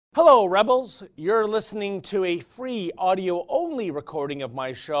Hello, Rebels. You're listening to a free audio-only recording of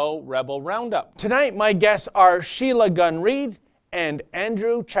my show, Rebel Roundup. Tonight, my guests are Sheila Gunn Reid and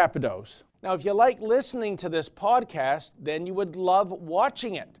Andrew Chapados. Now, if you like listening to this podcast, then you would love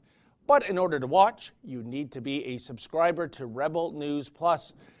watching it. But in order to watch, you need to be a subscriber to Rebel News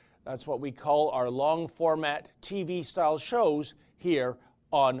Plus. That's what we call our long-format TV-style shows here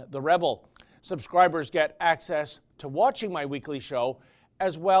on The Rebel. Subscribers get access to watching my weekly show,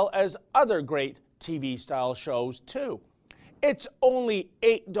 as well as other great TV-style shows too. It's only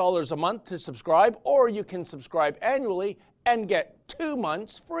 $8 a month to subscribe, or you can subscribe annually and get 2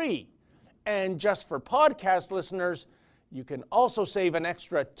 months free. And just for podcast listeners, you can also save an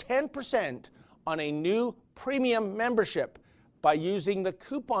extra 10% on a new premium membership by using the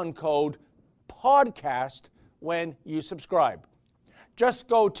coupon code PODCAST when you subscribe. Just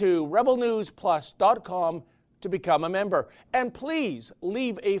go to rebelnewsplus.com to become a member. And please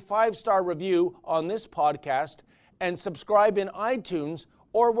leave a 5-star review on this podcast and subscribe in iTunes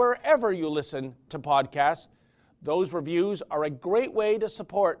or wherever you listen to podcasts. Those reviews are a great way to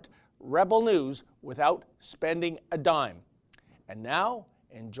support Rebel News without spending a dime. And now,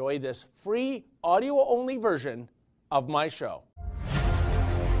 enjoy this free audio-only version of my show.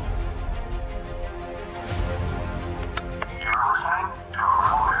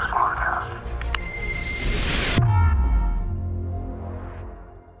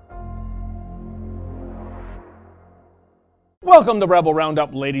 Welcome to Rebel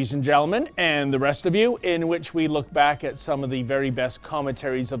Roundup, ladies and gentlemen, and the rest of you, in which we look back at some of the very best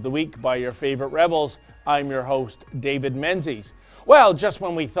commentaries of the week by your favorite Rebels. I'm your host, David Menzies. Well, just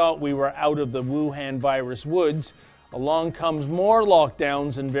when we thought we were out of the Wuhan virus woods, along comes more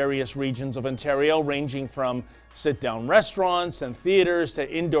lockdowns in various regions of Ontario, ranging from sit-down restaurants and theaters to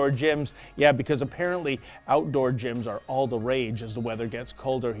indoor gyms. Yeah, because apparently outdoor gyms are all the rage as the weather gets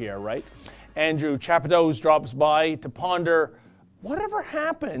colder here, right? Andrew Chapados drops by to ponder whatever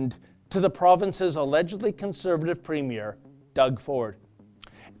happened to the province's allegedly conservative premier, Doug Ford.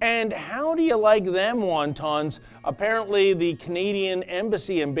 And how do you like them wontons? Apparently the Canadian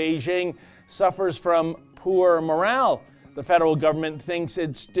embassy in Beijing suffers from poor morale. The federal government thinks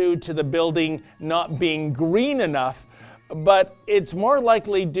it's due to the building not being green enough, but it's more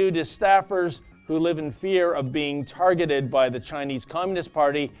likely due to staffers who live in fear of being targeted by the Chinese Communist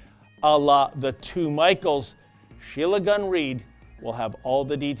Party, a la the two Michaels. Sheila Gunn Reid will have all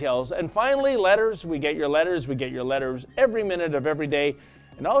the details. And finally, letters. We get your letters every minute of every day.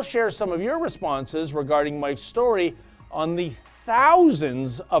 And I'll share some of your responses regarding my story on the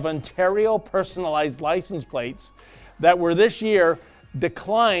thousands of Ontario personalized license plates that were this year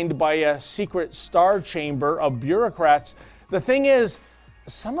declined by a secret star chamber of bureaucrats. The thing is,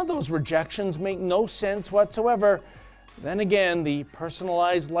 some of those rejections make no sense whatsoever. Then again, the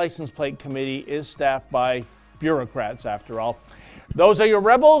Personalized License Plate Committee is staffed by bureaucrats, after all. Those are your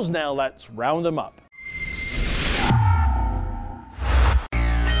Rebels. Now let's round them up.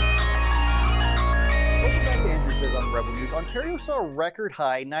 Andrew says on Rebel News, Ontario saw a record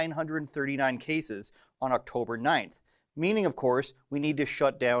high 939 cases on October 9th. Meaning, of course, we need to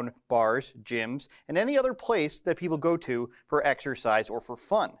shut down bars, gyms, and any other place that people go to for exercise or for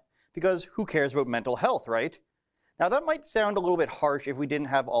fun. Because who cares about mental health, right? Now that might sound a little bit harsh if we didn't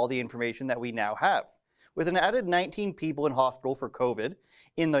have all the information that we now have. With an added 19 people in hospital for COVID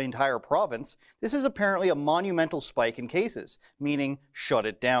in the entire province, this is apparently a monumental spike in cases, meaning shut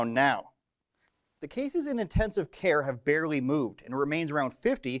it down now. The cases in intensive care have barely moved and remains around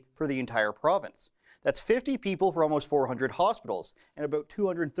 50 for the entire province. That's 50 people for almost 400 hospitals and about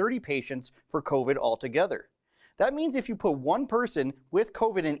 230 patients for COVID altogether. That means if you put one person with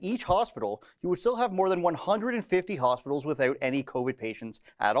COVID in each hospital, you would still have more than 150 hospitals without any COVID patients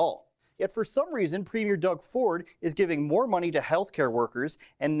at all. Yet for some reason, Premier Doug Ford is giving more money to healthcare workers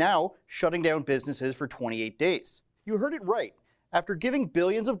and now shutting down businesses for 28 days. You heard it right. After giving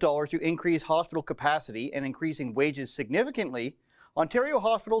billions of dollars to increase hospital capacity and increasing wages significantly, Ontario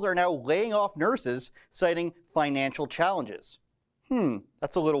hospitals are now laying off nurses, citing financial challenges.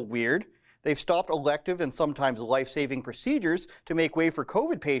 That's a little weird. They've stopped elective and sometimes life-saving procedures to make way for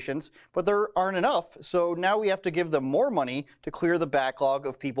COVID patients, but there aren't enough, so now we have to give them more money to clear the backlog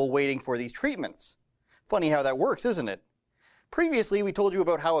of people waiting for these treatments. Funny how that works, isn't it? Previously, we told you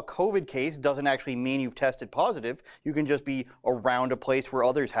about how a COVID case doesn't actually mean you've tested positive. You can just be around a place where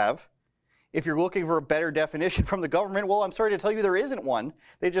others have. If you're looking for a better definition from the government, well, I'm sorry to tell you there isn't one.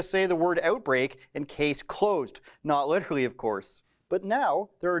 They just say the word outbreak and case closed. Not literally, of course. But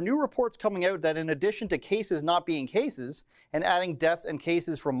now, there are new reports coming out that in addition to cases not being cases, and adding deaths and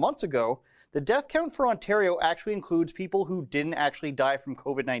cases from months ago, The death count for Ontario actually includes people who didn't actually die from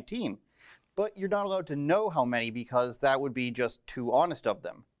COVID-19. But you're not allowed to know how many because that would be just too honest of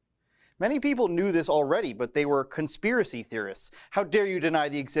them. Many people knew this already, but they were conspiracy theorists. How dare you deny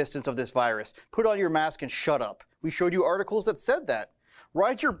the existence of this virus? Put on your mask and shut up. We showed you articles that said that.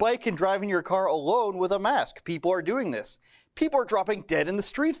 Ride your bike and drive in your car alone with a mask. People are doing this. People are dropping dead in the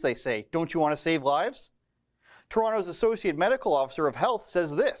streets, they say. Don't you want to save lives? Toronto's Associate Medical Officer of Health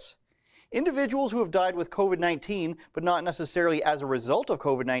says this. Individuals who have died with COVID-19, but not necessarily as a result of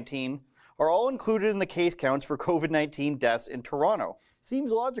COVID-19, are all included in the case counts for COVID-19 deaths in Toronto.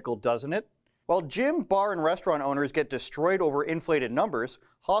 Seems logical, doesn't it? While gym, bar, and restaurant owners get destroyed over inflated numbers,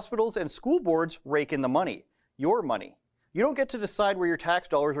 hospitals and school boards rake in the money. Your money. You don't get to decide where your tax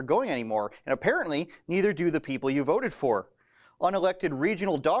dollars are going anymore, and apparently, neither do the people you voted for. Unelected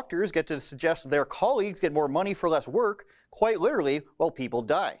regional doctors get to suggest their colleagues get more money for less work, quite literally, while people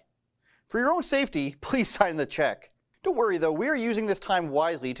die. For your own safety, please sign the check. Don't worry though, we are using this time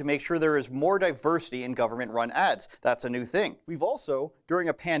wisely to make sure there is more diversity in government-run ads. That's a new thing. We've also, during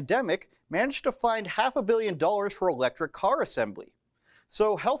a pandemic, managed to find $500 million for electric car assembly.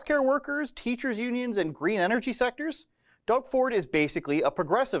 So healthcare workers, teachers unions, and green energy sectors? Doug Ford is basically a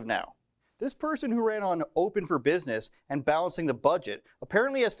progressive now. This person who ran on Open for Business and balancing the budget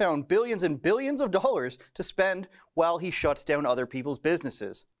apparently has found billions and billions of dollars to spend while he shuts down other people's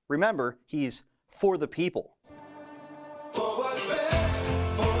businesses. Remember, he's for the people. For what's best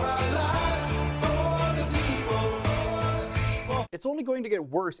for our lives, for the people. It's only going to get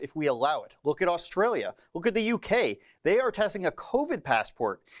worse if we allow it. Look at Australia. Look at the UK. They are testing a COVID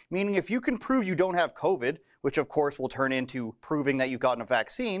passport, meaning if you can prove you don't have COVID, which of course will turn into proving that you've gotten a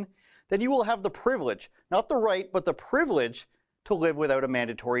vaccine, then you will have the privilege, not the right, but the privilege to live without a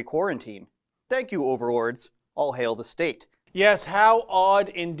mandatory quarantine. Thank you, overlords. All hail the state. Yes, how odd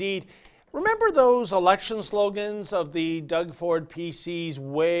indeed. Remember those election slogans of the Doug Ford PCs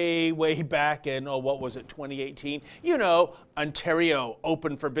way back in, what was it, 2018? You know, Ontario,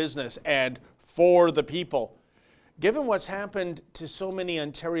 open for business, and for the people. Given what's happened to so many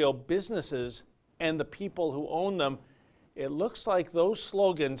Ontario businesses and the people who own them, it looks like those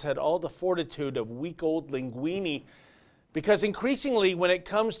slogans had all the fortitude of week-old linguini, because increasingly when it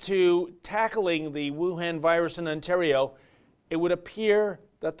comes to tackling the Wuhan virus in Ontario, it would appear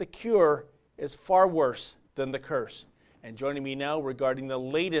that the cure is far worse than the curse. And joining me now regarding the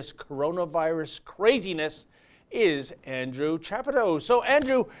latest coronavirus craziness is Andrew Chapiteau. So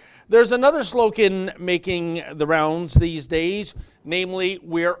Andrew, there's another slogan making the rounds these days, namely,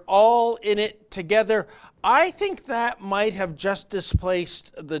 we're all in it together. I think that might have just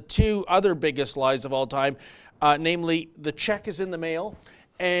displaced the two other biggest lies of all time, namely, the check is in the mail,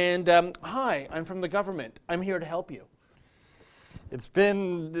 and hi, I'm from the government. I'm here to help you. It's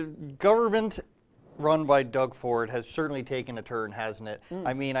been, the government run by Doug Ford has certainly taken a turn, hasn't it?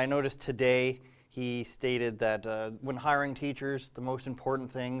 I mean, I noticed today he stated that when hiring teachers, the most important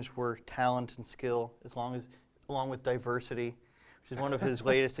things were talent and skill, along with diversity, which is one of his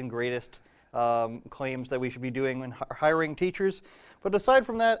latest and greatest claims that we should be doing when hiring teachers. But aside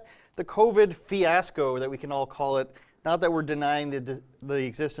from that, the COVID fiasco that we can all call it, not that we're denying the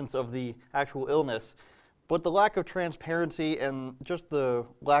existence of the actual illness, but the lack of transparency and just the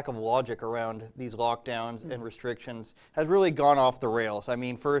lack of logic around these lockdowns and restrictions has really gone off the rails. I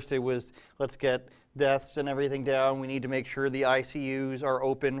mean, first it was, let's get deaths and everything down. We need to make sure the ICUs are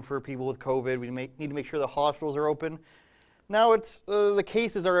open for people with COVID. We need to make sure the hospitals are open. Now it's the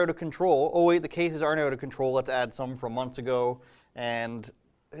cases are out of control. Oh wait, the cases aren't out of control. Let's add some from months ago. And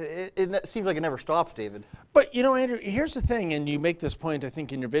it seems like it never stops, David. But you know, Andrew, here's the thing, and you make this point, I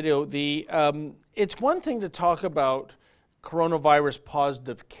think, in your video. It's one thing to talk about coronavirus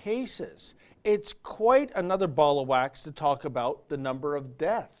positive cases. It's quite another ball of wax to talk about the number of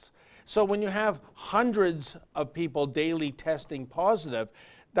deaths. So when you have hundreds of people daily testing positive,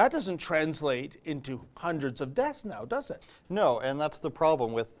 that doesn't translate into hundreds of deaths now, does it? No, and that's the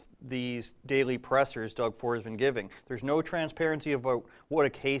problem with these daily pressers Doug Ford has been giving. There's no transparency about what a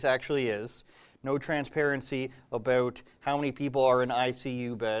case actually is, no transparency about how many people are in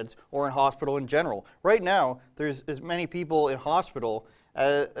ICU beds or in hospital in general. Right now, there's as many people in hospital,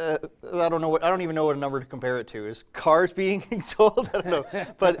 I don't even know what a number to compare it to. Is cars being sold? I don't know.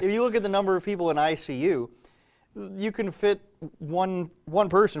 But if you look at the number of people in ICU, you can fit one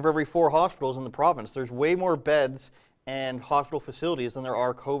person for every 4 hospitals in the province. There's way more beds and hospital facilities than there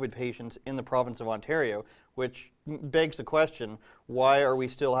are COVID patients in the province of Ontario, which begs the question, why are we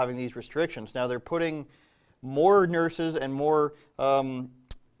still having these restrictions? Now they're putting more nurses and more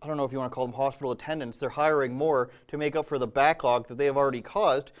I don't know if you want to call them hospital attendants, they're hiring more to make up for the backlog that they have already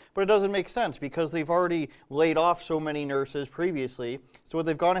caused, but it doesn't make sense because they've already laid off so many nurses previously. So what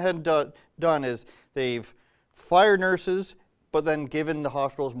they've gone ahead and done is they've fired nurses, but then given the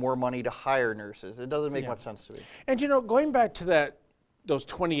hospitals more money to hire nurses. It doesn't make much sense to me. And going back to those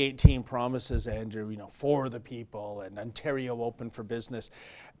 2018 promises, Andrew, for the people and Ontario open for business,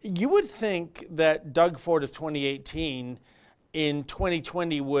 you would think that Doug Ford of 2018 in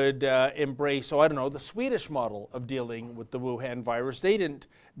 2020 would embrace, the Swedish model of dealing with the Wuhan virus. They didn't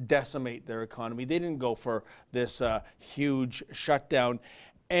decimate their economy. They didn't go for this huge shutdown.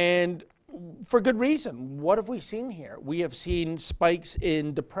 And for good reason. What have we seen here? We have seen spikes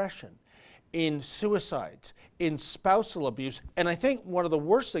in depression, in suicides, in spousal abuse, and I think one of the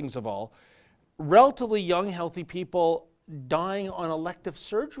worst things of all, relatively young, healthy people dying on elective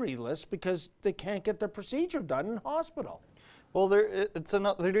surgery lists because they can't get their procedure done in hospital. Well, they're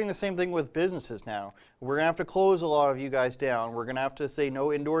doing the same thing with businesses now. We're going to have to close a lot of you guys down. We're going to have to say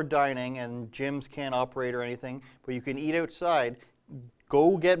no indoor dining and gyms can't operate or anything, but you can eat outside.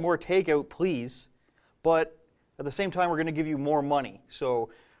 Go get more takeout, please. But at the same time, we're going to give you more money. So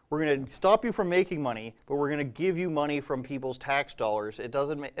we're going to stop you from making money, but we're going to give you money from people's tax dollars. It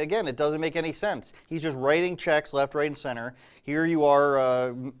doesn't make any sense. He's just writing checks left, right, and center. Here you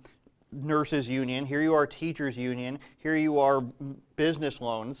are, nurses union. Here you are, teachers union. Here you are, business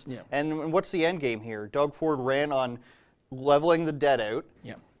loans. Yeah. And what's the end game here? Doug Ford ran on leveling the debt out.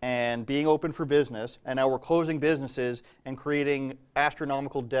 Yeah. And being open for business, and now we're closing businesses and creating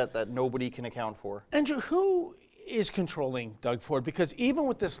astronomical debt that nobody can account for. Andrew, who is controlling Doug Ford? Because even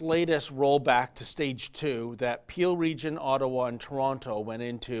with this latest rollback to stage 2 that Peel Region, Ottawa, and Toronto went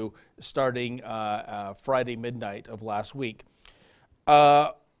into starting Friday midnight of last week,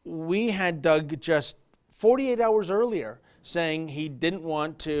 we had Doug just 48 hours earlier saying he didn't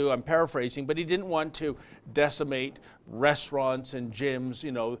want to, I'm paraphrasing, but he didn't want to decimate restaurants and gyms,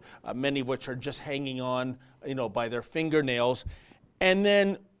 many of which are just hanging on, by their fingernails. And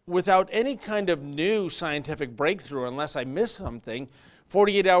then without any kind of new scientific breakthrough, unless I missed something,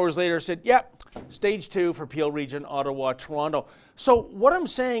 48 hours later said, yep, stage 2 for Peel Region, Ottawa, Toronto. So what I'm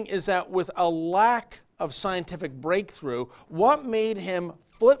saying is that with a lack of scientific breakthrough, what made him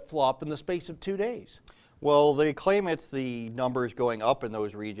flip-flop in the space of 2 days? Well, they claim it's the numbers going up in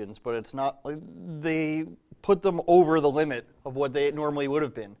those regions, but it's not. They put them over the limit of what they normally would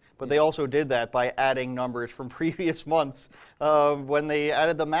have been. But they also did that by adding numbers from previous months when they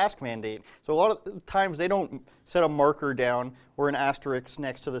added the mask mandate. So a lot of times they don't set a marker down or an asterisk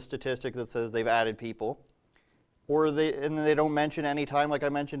next to the statistic that says they've added people. And they don't mention any time, like I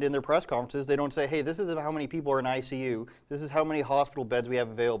mentioned in their press conferences, they don't say, hey, this is how many people are in ICU. This is how many hospital beds we have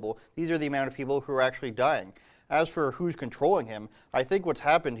available. These are the amount of people who are actually dying. As for who's controlling him, I think what's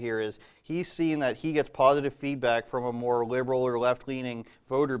happened here is he's seen that he gets positive feedback from a more liberal or left-leaning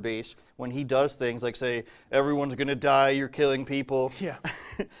voter base when he does things like say, everyone's going to die, you're killing people. Yeah.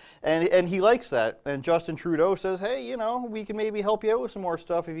 and he likes that. And Justin Trudeau says, hey, we can maybe help you out with some more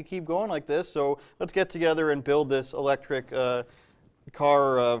stuff if you keep going like this. So let's get together and build this electric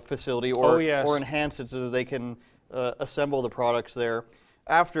car facility or enhance it so that they can assemble the products there.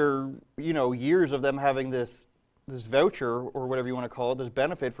 After, years of them having this voucher, or whatever you want to call it, this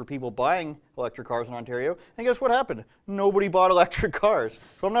benefit for people buying electric cars in Ontario. And guess what happened? Nobody bought electric cars.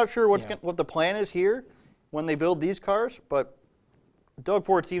 So I'm not sure what the plan is here when they build these cars, but Doug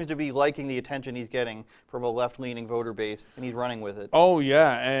Ford seems to be liking the attention he's getting from a left-leaning voter base, and he's running with it. Oh,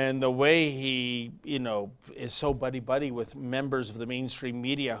 yeah, and the way he, is so buddy-buddy with members of the mainstream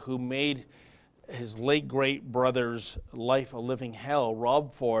media who made his late great brother's life a living hell,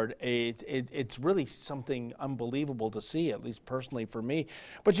 Rob Ford, it's really something unbelievable to see, at least personally for me.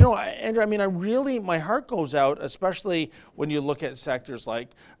 But Andrew, my heart goes out, especially when you look at sectors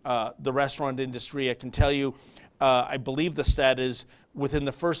like the restaurant industry. I can tell you, I believe the stat is within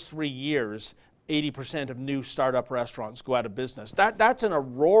the first 3 years, 80% of new startup restaurants go out of business. That's in a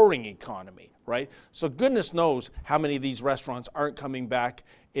roaring economy, right? So goodness knows how many of these restaurants aren't coming back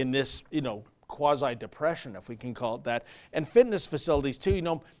in this, quasi-depression, if we can call it that. And fitness facilities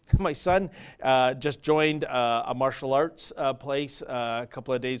too. My son just joined a martial arts place a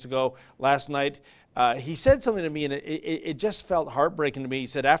couple of days ago. Last night, he said something to me, and it just felt heartbreaking to me. He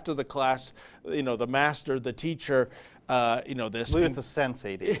said after the class, the master, the teacher, this. I believe it's a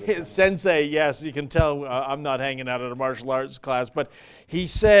sensei, David. Sensei, yes. You can tell I'm not hanging out at a martial arts class. But he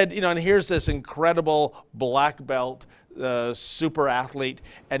said, and here's this incredible black belt super athlete,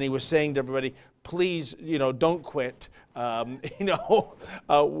 and he was saying to everybody, please, don't quit. I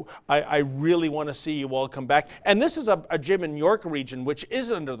really want to see you all come back. And this is a gym in York region, which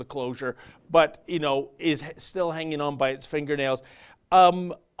is under the closure, but, is still hanging on by its fingernails.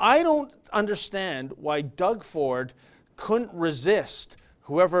 I don't understand why Doug Ford couldn't resist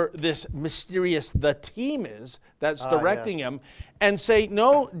whoever this mysterious the team is that's directing him and say,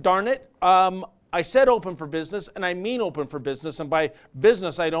 no, darn it, I said open for business, and I mean open for business. And by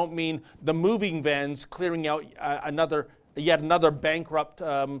business, I don't mean the moving vans clearing out yet another bankrupt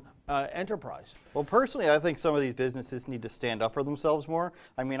enterprise. Well, personally, I think some of these businesses need to stand up for themselves more.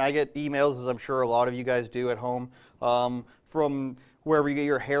 I mean, I get emails, as I'm sure a lot of you guys do at home, from wherever you get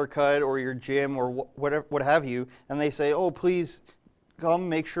your haircut or your gym or whatever, what have you, and they say, oh, please come,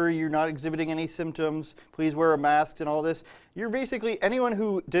 make sure you're not exhibiting any symptoms, please wear a mask and all this. You're basically, anyone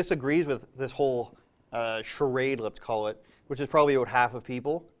who disagrees with this whole charade, let's call it, which is probably about half of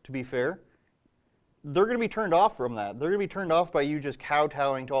people, to be fair, they're going to be turned off from that. They're going to be turned off by you just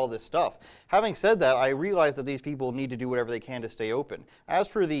kowtowing to all this stuff. Having said that, I realize that these people need to do whatever they can to stay open. As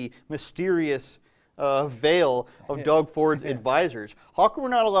for the mysterious veil of Doug Ford's advisors, how come we're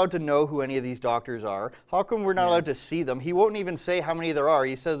not allowed to know who any of these doctors are? How come we're not allowed to see them? He won't even say how many there are.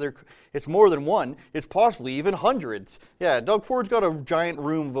 He says it's more than one. It's possibly even hundreds. Yeah, Doug Ford's got a giant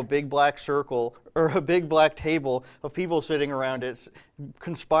room of a big black circle, or a big black table of people sitting around it,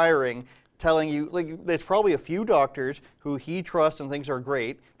 conspiring, telling you, like, there's probably a few doctors who he trusts and thinks are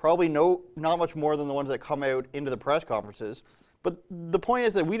great, probably not much more than the ones that come out into the press conferences. But the point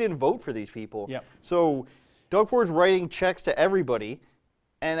is that we didn't vote for these people. Yep. So Doug Ford's writing checks to everybody,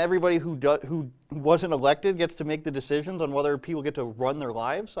 and everybody who wasn't elected gets to make the decisions on whether people get to run their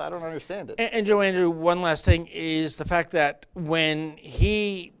lives. I don't understand it. And Joe Andrew, one last thing is the fact that when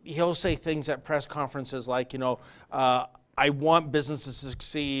he'll say things at press conferences like, I want businesses to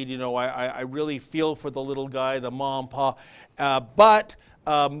succeed, I really feel for the little guy, the mom, pa, but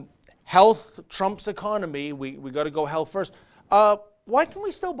health trumps economy. We got to go health first. Why can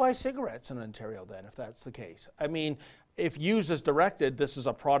we still buy cigarettes in Ontario then, if that's the case? I mean, if used as directed, this is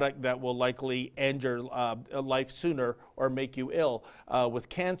a product that will likely end your life sooner or make you ill with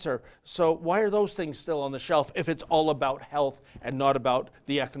cancer. So why are those things still on the shelf if it's all about health and not about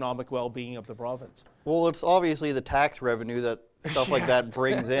the economic well-being of the province? Well, it's obviously the tax revenue that stuff like that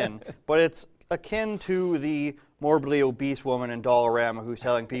brings in, but it's akin to the morbidly obese woman in Dollarama who's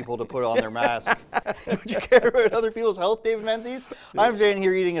telling people to put on their mask. Don't you care about other people's health, David Menzies? I'm standing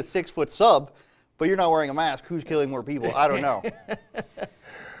here eating a 6-foot sub, but you're not wearing a mask. Who's killing more people? I don't know.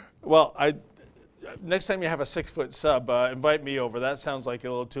 Well, next time you have a 6-foot sub, invite me over. That sounds like a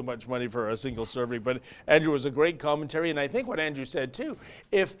little too much money for a single serving. But Andrew was a great commentary, and I think what Andrew said too,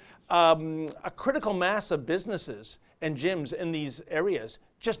 if a critical mass of businesses and gyms in these areas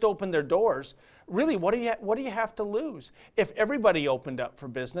just open their doors, really, what do you have to lose? If everybody opened up for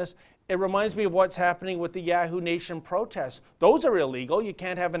business, it reminds me of what's happening with the Yahoo Nation protests. Those are illegal. You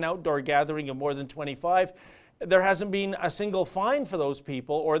can't have an outdoor gathering of more than 25. There hasn't been a single fine for those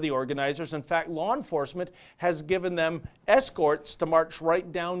people or the organizers. In fact, law enforcement has given them escorts to march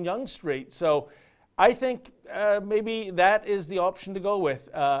right down Yonge Street. So I think maybe that is the option to go with.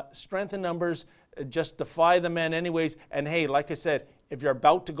 Strength in numbers, just defy the men anyways. And hey, like I said, if you're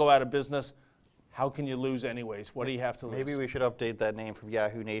about to go out of business, how can you lose anyways? What do you have to lose? Maybe we should update that name from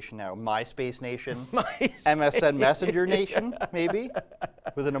Yahoo Nation now. MySpace Nation. MSN Messenger Nation, maybe,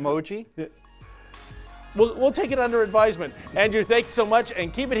 with an emoji. We'll take it under advisement. Andrew, thanks so much,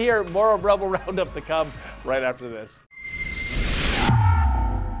 and keep it here. More of Rebel Roundup to come right after this.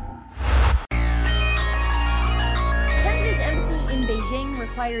 Canada's embassy in Beijing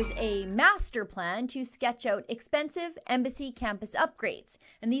requires a master plan to sketch out expensive embassy campus upgrades.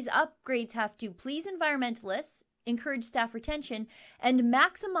 And these upgrades have to please environmentalists, encourage staff retention, and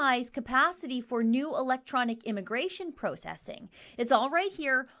maximize capacity for new electronic immigration processing. It's all right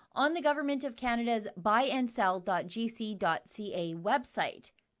here on the Government of Canada's buyandsell.gc.ca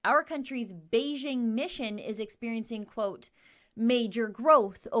website. Our country's Beijing mission is experiencing, quote, major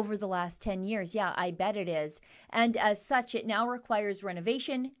growth over the last 10 years. Yeah, I bet it is. And as such, it now requires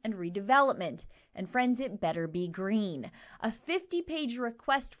renovation and redevelopment. And friends, it better be green. A 50-page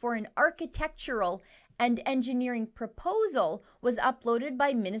request for an architectural and engineering proposal was uploaded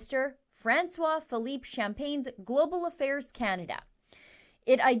by Minister François-Philippe Champagne's Global Affairs Canada.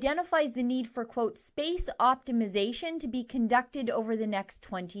 It identifies the need for, quote, space optimization to be conducted over the next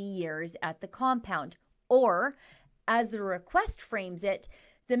 20 years at the compound. Or, as the request frames it,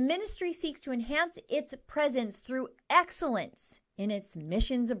 the ministry seeks to enhance its presence through excellence in its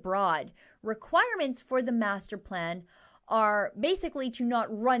missions abroad. Requirements for the master plan are basically to not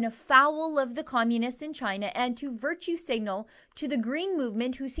run afoul of the communists in China and to virtue signal to the green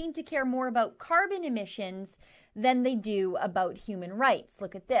movement, who seem to care more about carbon emissions than they do about human rights.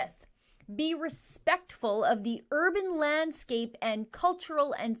 Look at this. Be respectful of the urban landscape and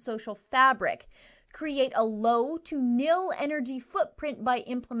cultural and social fabric. Create a low to nil energy footprint by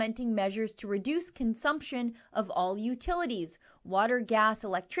implementing measures to reduce consumption of all utilities, water, gas,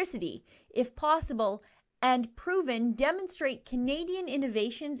 electricity. If possible and proven, demonstrate Canadian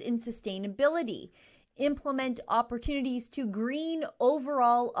innovations in sustainability. Implement opportunities to green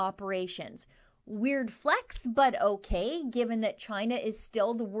overall operations. Weird flex, but okay, given that China is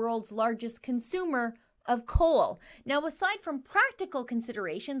still the world's largest consumer of coal. Now, aside from practical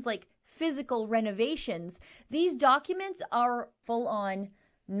considerations like physical renovations, these documents are full-on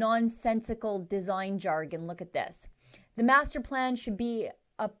nonsensical design jargon. Look at this. The master plan should be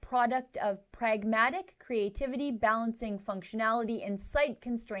a product of pragmatic creativity, balancing functionality and site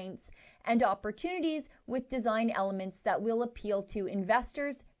constraints and opportunities with design elements that will appeal to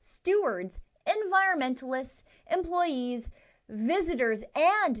investors, stewards, environmentalists, employees, visitors,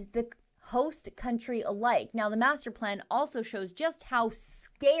 and the host country alike. Now, the master plan also shows just how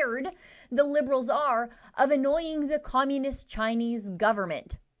scared the Liberals are of annoying the communist Chinese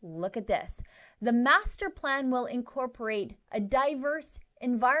government. Look at this. The master plan will incorporate a diverse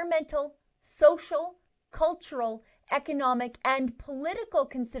environmental, social, cultural, economic, and political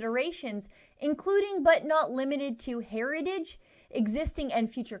considerations, including but not limited to heritage, existing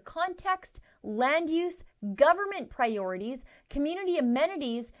and future context, land use, government priorities, community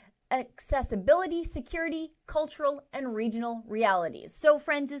amenities, accessibility, security, cultural, and regional realities. So,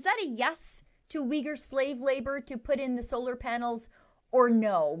 friends, is that a yes to Uyghur slave labor to put in the solar panels, or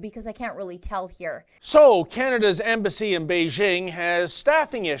no? Because I can't really tell here. So, Canada's embassy in Beijing has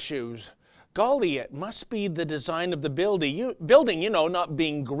staffing issues. Golly, it must be the design of the building, not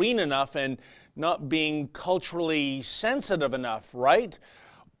being green enough and not being culturally sensitive enough, right?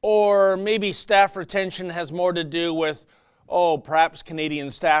 Or maybe staff retention has more to do with, perhaps Canadian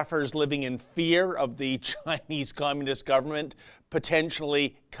staffers living in fear of the Chinese Communist government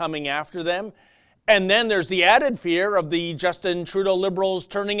potentially coming after them. And then there's the added fear of the Justin Trudeau Liberals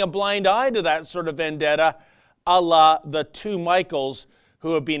turning a blind eye to that sort of vendetta, a la the two Michaels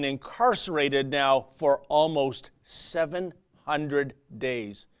who have been incarcerated now for almost 700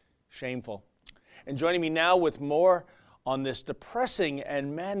 days. Shameful. And joining me now with more on this depressing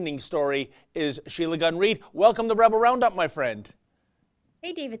and maddening story is Sheila Gunn Reid. Welcome to Rebel Roundup, my friend.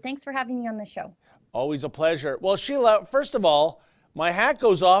 Hey, David. Thanks for having me on the show. Always a pleasure. Well, Sheila, first of all, my hat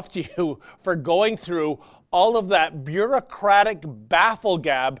goes off to you for going through all of that bureaucratic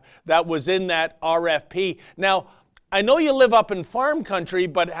bafflegab that was in that RFP. Now, I know you live up in farm country,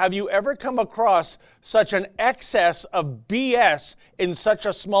 but have you ever come across such an excess of BS in such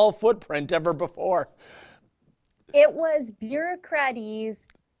a small footprint ever before? It was bureaucraties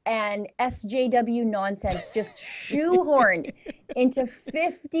and SJW nonsense just shoehorned into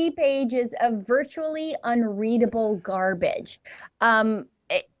 50 pages of virtually unreadable garbage. And,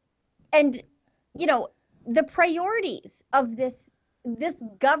 the priorities of this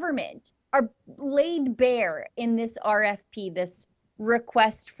government are laid bare in this RFP, this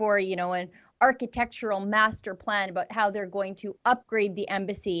request for, an architectural master plan about how they're going to upgrade the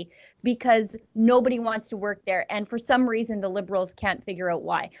embassy because nobody wants to work there. And for some reason, the Liberals can't figure out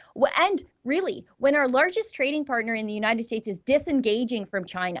why. And really, when our largest trading partner in the United States is disengaging from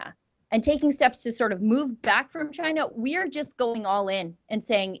China and taking steps to sort of move back from China, we're just going all in and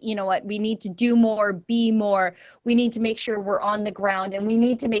saying, you know what, we need to do more, be more. We need to make sure we're on the ground, and we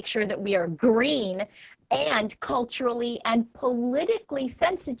need to make sure that we are green and culturally and politically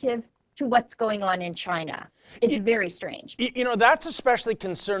sensitive to what's going on in China. It's very strange. That's especially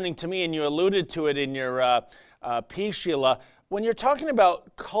concerning to me, and you alluded to it in your piece, Sheila. When you're talking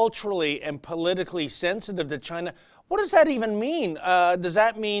about culturally and politically sensitive to China, what does that even mean? Does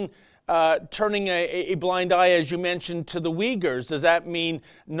that mean turning a blind eye, as you mentioned, to the Uyghurs? Does that mean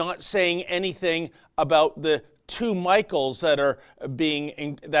not saying anything about the two Michaels that have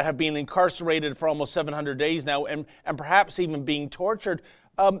been incarcerated for almost 700 days now, and perhaps even being tortured?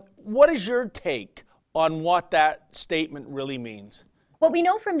 What is your take on what that statement really means? What we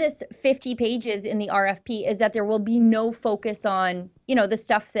know from this 50 pages in the RFP is that there will be no focus on, the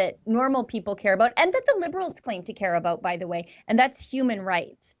stuff that normal people care about and that the Liberals claim to care about, by the way, and that's human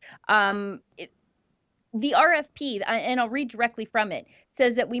rights. The RFP, and I'll read directly from it,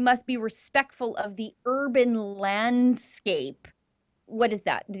 says that we must be respectful of the urban landscape. What is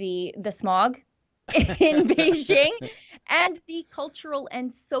that? The smog in Beijing, and the cultural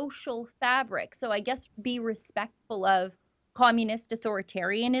and social fabric. So I guess be respectful of communist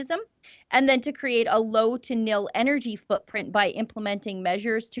authoritarianism, and then to create a low to nil energy footprint by implementing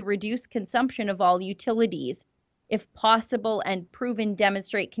measures to reduce consumption of all utilities, if possible, and proven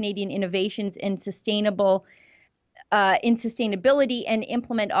demonstrate Canadian innovations in sustainability and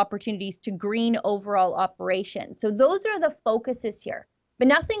implement opportunities to green overall operations. So those are the focuses here, but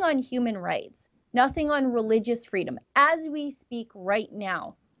nothing on human rights, nothing on religious freedom. As we speak right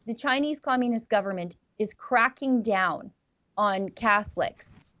now, the Chinese Communist government is cracking down on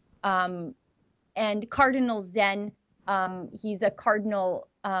Catholics. And Cardinal Zen, he's a cardinal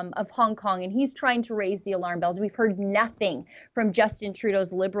of Hong Kong, and he's trying to raise the alarm bells. We've heard nothing from Justin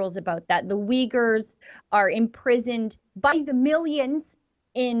Trudeau's Liberals about that. The Uyghurs are imprisoned by the millions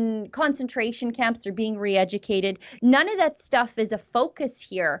in concentration camps. They're being re-educated. None of that stuff is a focus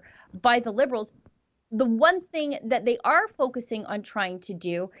here by the Liberals. The one thing that they are focusing on trying to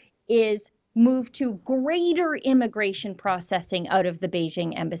do is move to greater immigration processing out of the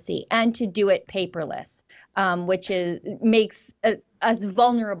Beijing embassy and to do it paperless, which makes us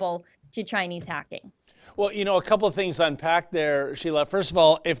vulnerable to Chinese hacking. Well, you know, a couple of things to unpack there, Sheila. First of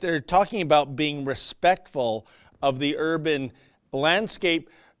all, if they're talking about being respectful of the urban landscape,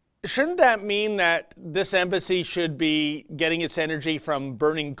 shouldn't that mean that this embassy should be getting its energy from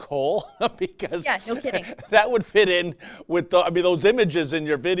burning coal? Because yeah, no kidding. That would fit in with those images in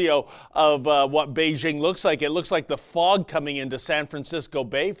your video of what Beijing looks like. It looks like the fog coming into San Francisco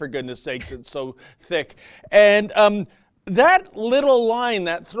Bay, for goodness sakes, it's so thick. And that little line,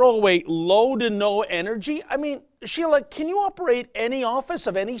 that throwaway low to no energy, I mean, Sheila, can you operate any office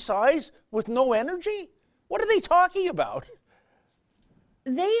of any size with no energy? What are they talking about?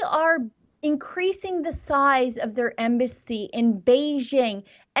 They are increasing the size of their embassy in Beijing,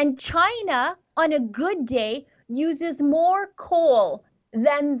 and China, on a good day, uses more coal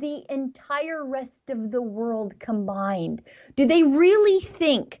than the entire rest of the world combined. Do they really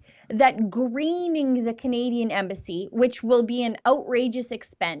think that greening the Canadian embassy, which will be an outrageous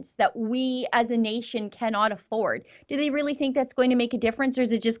expense that we as a nation cannot afford, do they really think that's going to make a difference? Or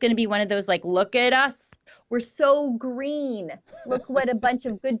is it just going to be one of those like, look at us, we're so green, look what a bunch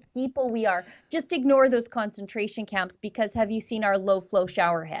of good people we are? Just ignore those concentration camps, because have you seen our low flow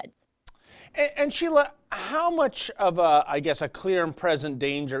shower heads? And Sheila, how much of a clear and present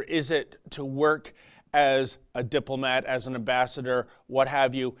danger is it to work as a diplomat, as an ambassador, what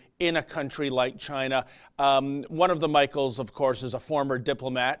have you, in a country like China? One of the Michaels, of course, is a former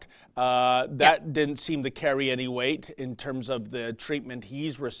diplomat. That didn't seem to carry any weight in terms of the treatment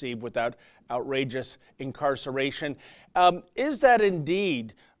he's received without outrageous incarceration. Is that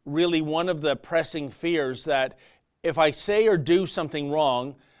indeed really one of the pressing fears, that if I say or do something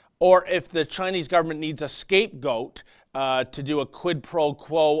wrong, or if the Chinese government needs a scapegoat to do a quid pro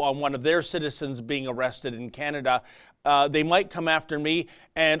quo on one of their citizens being arrested in Canada, they might come after me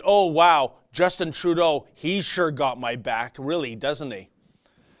and, oh, wow, Justin Trudeau, he's sure got my back, really, doesn't he?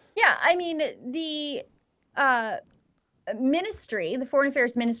 Yeah, I mean, the ministry, the Foreign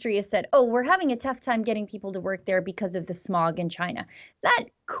Affairs Ministry, has said, oh, we're having a tough time getting people to work there because of the smog in China. That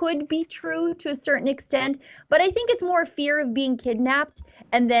could be true to a certain extent, but I think it's more fear of being kidnapped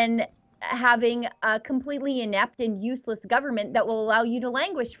and then having a completely inept and useless government that will allow you to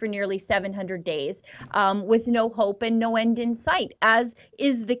languish for nearly 700 days with no hope and no end in sight, as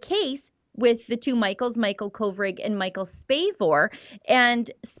is the case with the two Michaels, Michael Kovrig and Michael Spavor.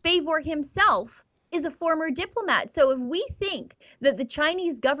 And Spavor himself is a former diplomat. So if we think that the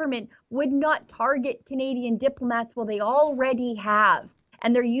Chinese government would not target Canadian diplomats, well, they already have.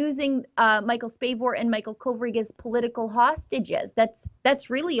 And they're using Michael Spavor and Michael Kovrig as political hostages. That's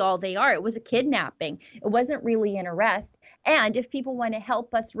really all they are. It was a kidnapping. It wasn't really an arrest. And if people want to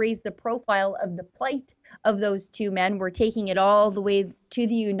help us raise the profile of the plight of those two men, we're taking it all the way to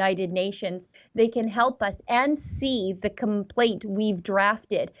the United Nations. They can help us and see the complaint we've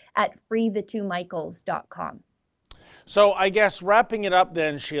drafted at freethetwomichaels.com. So I guess wrapping it up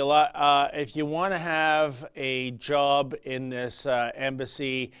then, Sheila, if you want to have a job in this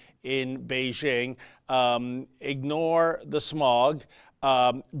embassy in Beijing, ignore the smog,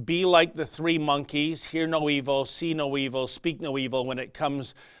 be like the three monkeys, hear no evil, see no evil, speak no evil when it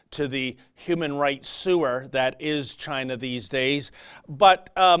comes to the human rights sewer that is China these days. But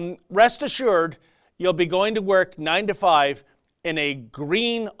rest assured, you'll be going to work 9 to 5 in a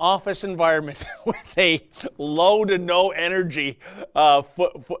green office environment with a low to no energy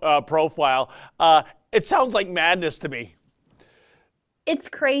profile. It sounds like madness to me. It's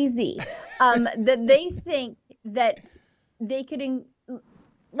crazy that they think that they could,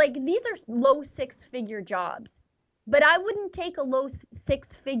 these are low 6-figure jobs, but I wouldn't take a low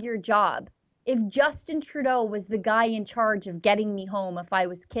 6-figure job if Justin Trudeau was the guy in charge of getting me home if I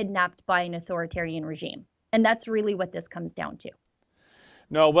was kidnapped by an authoritarian regime. And that's really what this comes down to.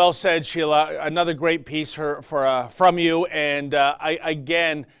 No, well said, Sheila. Another great piece from you. And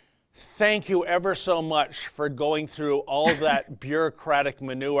again, thank you ever so much for going through all that bureaucratic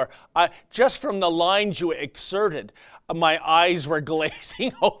manure. Just from the lines you exerted, my eyes were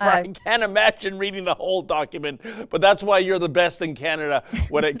glazing over. I can't imagine reading the whole document, but that's why you're the best in Canada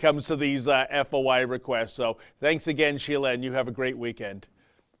when it comes to these FOI requests. So thanks again, Sheila, and you have a great weekend.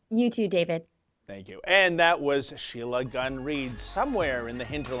 You too, David. Thank you. And that was Sheila Gunn Reid, somewhere in the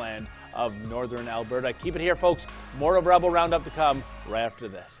hinterland of northern Alberta. Keep it here, folks. More of Rebel Roundup to come right after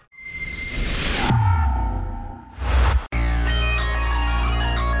this.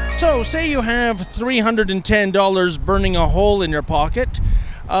 So, say you have $310 burning a hole in your pocket.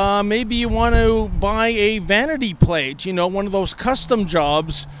 Maybe you want to buy a vanity plate, you know, one of those custom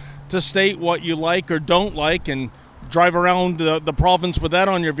jobs to state what you like or don't like and drive around the province with that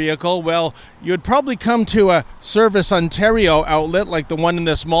on your vehicle. Well, you'd probably come to a Service Ontario outlet like the one in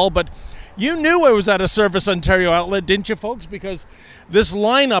this mall, but you knew it was at a Service Ontario outlet, didn't you, folks? Because this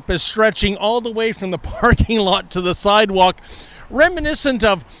lineup is stretching all the way from the parking lot to the sidewalk, reminiscent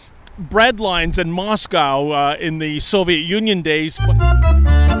of bread lines in Moscow in the Soviet Union days.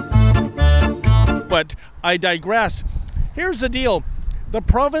 But I digress. Here's the deal. The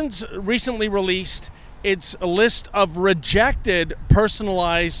province recently released its list of rejected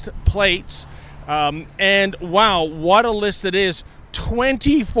personalized plates. And wow, what a list it is.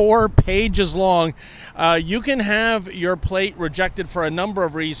 24 pages long. You can have your plate rejected for a number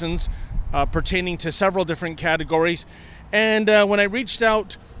of reasons pertaining to several different categories. And when I reached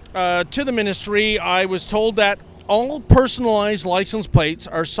out to the ministry, I was told that all personalized license plates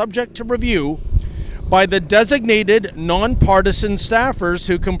are subject to review by the designated nonpartisan staffers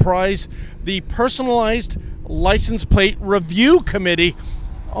who comprise the Personalized License Plate Review Committee.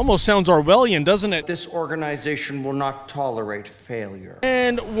 Almost sounds Orwellian, doesn't it? This organization will not tolerate failure.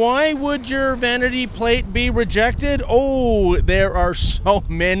 And why would your vanity plate be rejected? Oh, there are so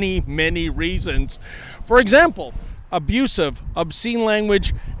many, many reasons. For example, abusive, obscene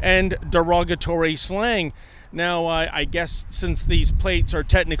language, and derogatory slang. Now, I guess since these plates are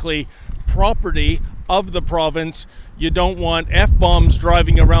technically property of the province, you don't want F-bombs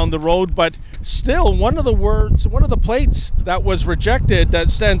driving around the road, but still, one of the plates that was rejected that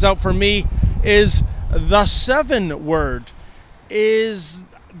stands out for me is the 7 word. Is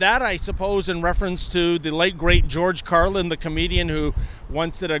that, I suppose, in reference to the late, great George Carlin, the comedian who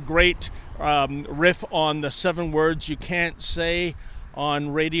once did a great riff on the 7 words you can't say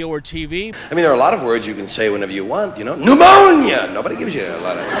on radio or TV. I mean, there are a lot of words you can say whenever you want, you know. Pneumonia! Nobody gives you a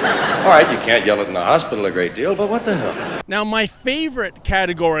lot of... All right, you can't yell it in the hospital a great deal, but what the hell? Now, my favorite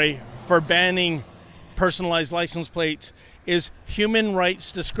category for banning personalized license plates is human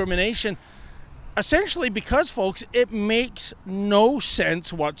rights discrimination. Essentially because, folks, it makes no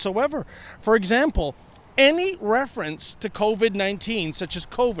sense whatsoever. For example, any reference to COVID-19, such as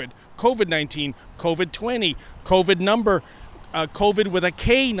COVID, COVID-19, COVID-20, COVID number, COVID with a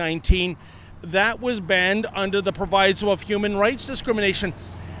K-19, that was banned under the proviso of human rights discrimination.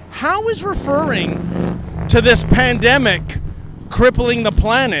 How is referring to this pandemic crippling the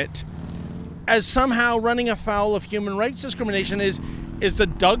planet as somehow running afoul of human rights discrimination? Is the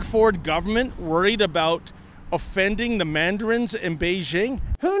Doug Ford government worried about offending the Mandarins in Beijing?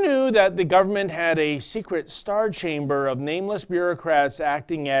 Who knew that the government had a secret star chamber of nameless bureaucrats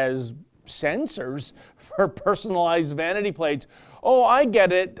acting as censors for personalized vanity plates? Oh, I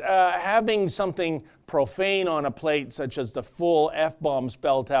get it. Having something profane on a plate, such as the full F-bomb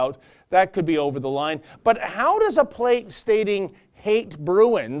spelled out, that could be over the line. But how does a plate stating hate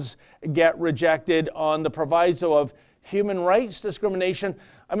Bruins get rejected on the proviso of human rights discrimination?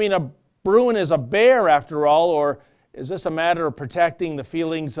 I mean, a Bruin is a bear after all, or is this a matter of protecting the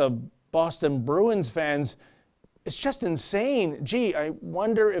feelings of Boston Bruins fans? It's just insane. Gee, I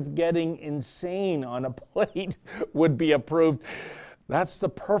wonder if getting insane on a plate would be approved. That's the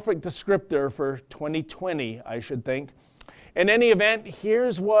perfect descriptor for 2020, I should think. In any event,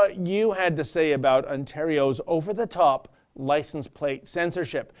 here's what you had to say about Ontario's over-the-top license plate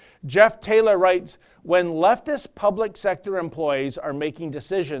censorship. Jeff Taylor writes, when leftist public sector employees are making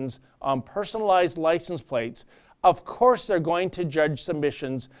decisions on personalized license plates, of course they're going to judge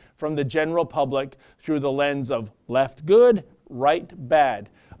submissions from the general public through the lens of left good, right bad.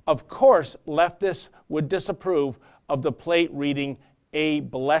 Of course, leftists would disapprove of the plate reading a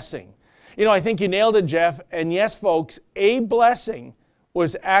blessing. You know, I think you nailed it, Jeff. And yes, folks, a blessing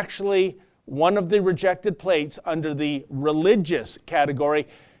was actually one of the rejected plates under the religious category.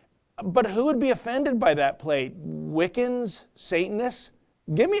 But who would be offended by that plate? Wiccans? Satanists?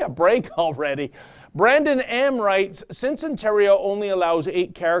 Give me a break already. Brandon M. writes, since Ontario only allows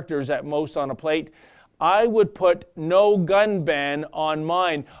 8 characters at most on a plate, I would put no gun ban on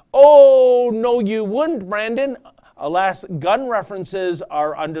mine. Oh, no you wouldn't, Brandon. Alas, gun references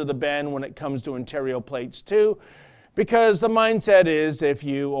are under the ban when it comes to Ontario plates too, because the mindset is if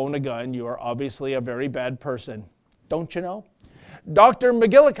you own a gun, you are obviously a very bad person. Don't you know? Dr.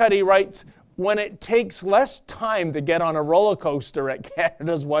 McGillicuddy writes, when it takes less time to get on a roller coaster at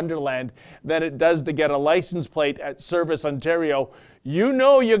Canada's Wonderland than it does to get a license plate at Service Ontario, you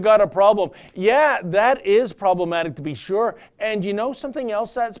know you got a problem. Yeah, that is problematic to be sure. And you know something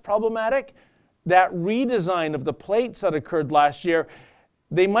else that's problematic? That redesign of the plates that occurred last year.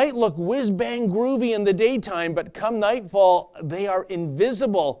 They might look whiz-bang groovy in the daytime, but come nightfall, they are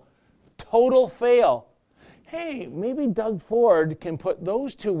invisible. Total fail. Hey, maybe Doug Ford can put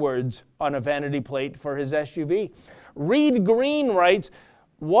those 2 words on a vanity plate for his SUV. Reed Green writes,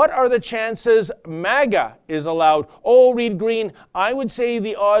 what are the chances MAGA is allowed? Oh, Reed Green, I would say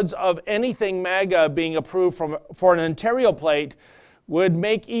the odds of anything MAGA being approved for an Ontario plate would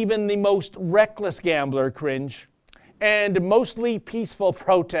make even the most reckless gambler cringe. And mostly peaceful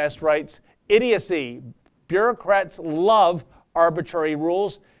protest writes, idiocy. Bureaucrats love arbitrary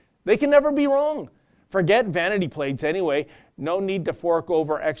rules. They can never be wrong. Forget vanity plates anyway. No need to fork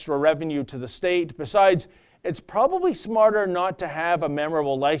over extra revenue to the state. Besides, it's probably smarter not to have a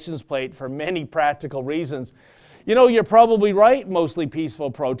memorable license plate for many practical reasons. You know, you're probably right, mostly peaceful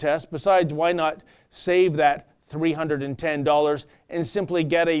protest. Besides, why not save that $310 and simply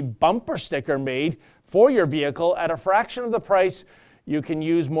get a bumper sticker made for your vehicle at a fraction of the price? You can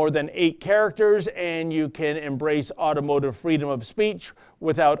use more than 8 characters and you can embrace automotive freedom of speech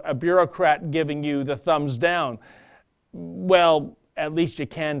without a bureaucrat giving you the thumbs down. Well, at least you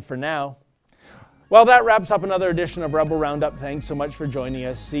can for now. Well, that wraps up another edition of Rebel Roundup. Thanks so much for joining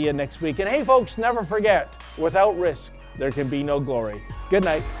us. See you next week. And hey folks, never forget, without risk, there can be no glory. Good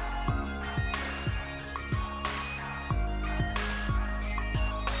night.